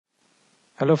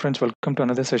Hello friends, welcome to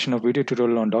another session of video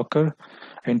tutorial on Docker.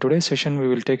 In today's session, we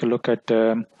will take a look at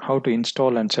how to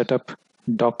install and set up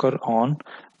Docker on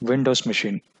Windows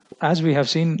machine. As we have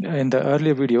seen in the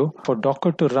earlier video, for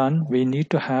Docker to run, we need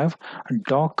to have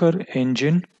Docker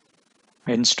engine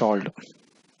installed.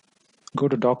 Go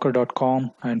to docker.com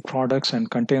and products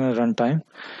and container runtime.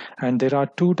 And there are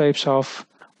two types of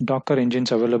Docker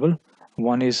engines available.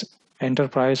 One is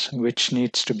enterprise, which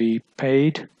needs to be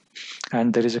paid,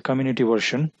 and there is a community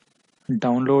version.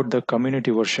 Download the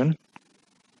community version.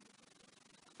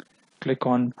 Click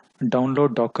on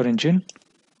download Docker engine,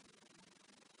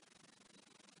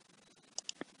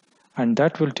 and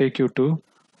that will take you to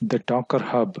the Docker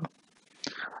Hub.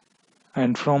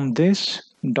 And from this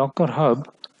Docker Hub,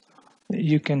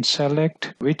 you can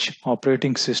select which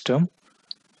operating system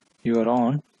you are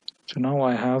on. So now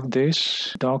I have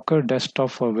this Docker desktop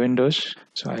for Windows.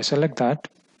 So I select that.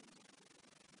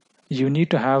 You need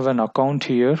to have an account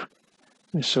here.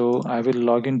 So I will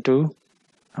log into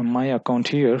my account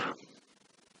here.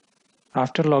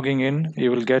 After logging in,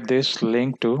 you will get this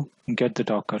link to get the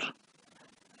Docker.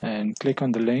 And click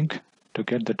on the link to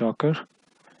get the Docker.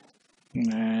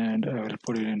 And I will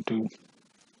put it into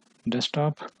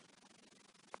desktop.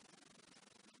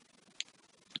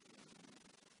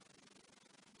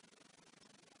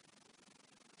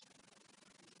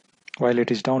 While it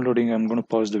is downloading, I'm going to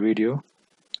pause the video.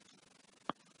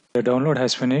 The download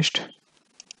has finished.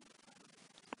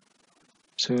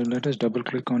 So let us double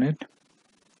click on it.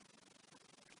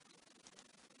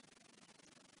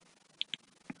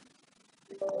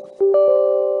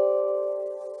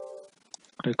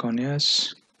 Click on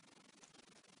yes.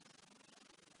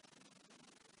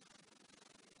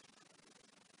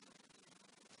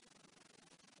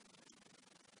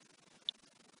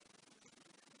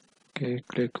 Okay,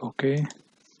 click OK.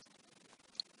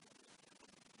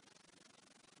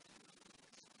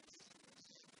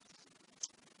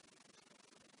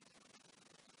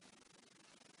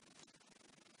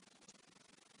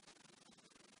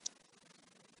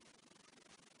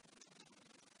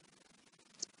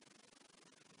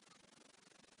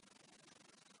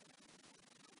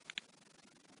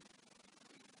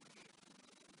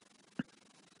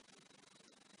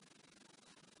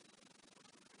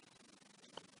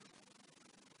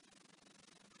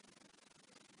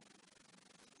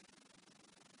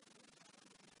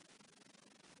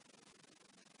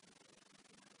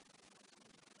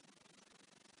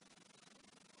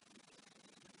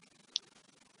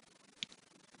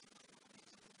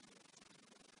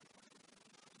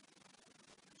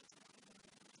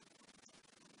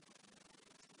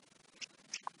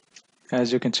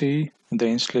 As you can see, the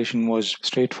installation was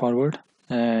straightforward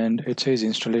and it says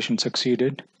installation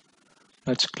succeeded.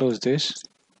 Let's close this.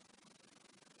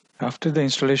 After the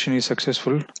installation is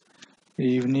successful,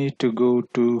 you need to go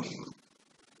to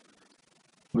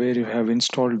where you have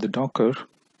installed the Docker.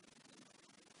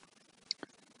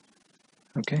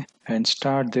 Okay, and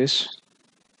start this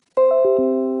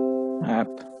app.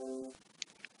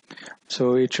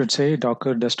 So it should say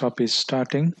Docker desktop is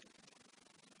starting.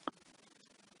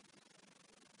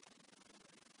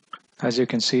 As you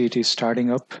can see, it is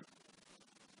starting up.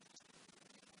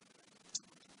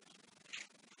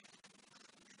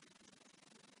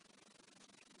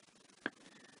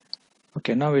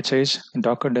 Okay, now it says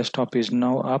Docker desktop is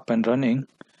now up and running.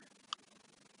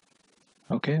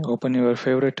 Okay, open your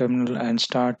favorite terminal and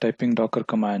start typing Docker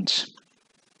commands.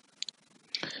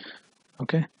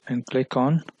 Okay, and click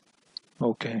on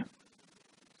OK.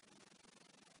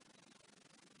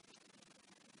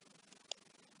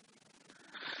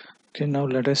 Okay, now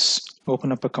let us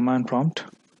open up a command prompt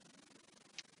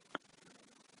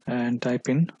and type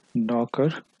in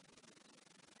Docker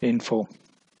info.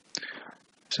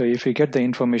 So if you get the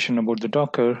information about the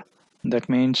Docker, that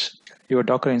means your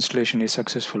Docker installation is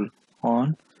successful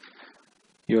on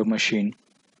your machine.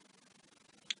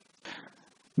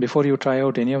 Before you try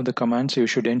out any of the commands, you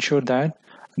should ensure that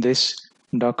this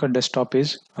Docker desktop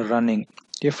is running.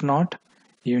 If not,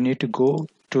 you need to go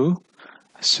to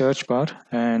search bar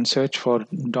and search for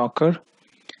Docker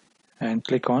and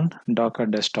click on Docker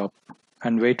desktop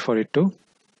and wait for it to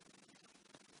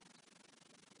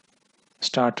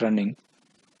start running.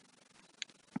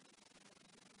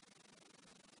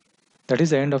 That is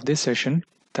the end of this session.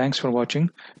 Thanks for watching.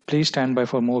 Please stand by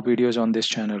for more videos on this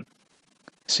channel.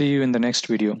 See you in the next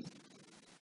video.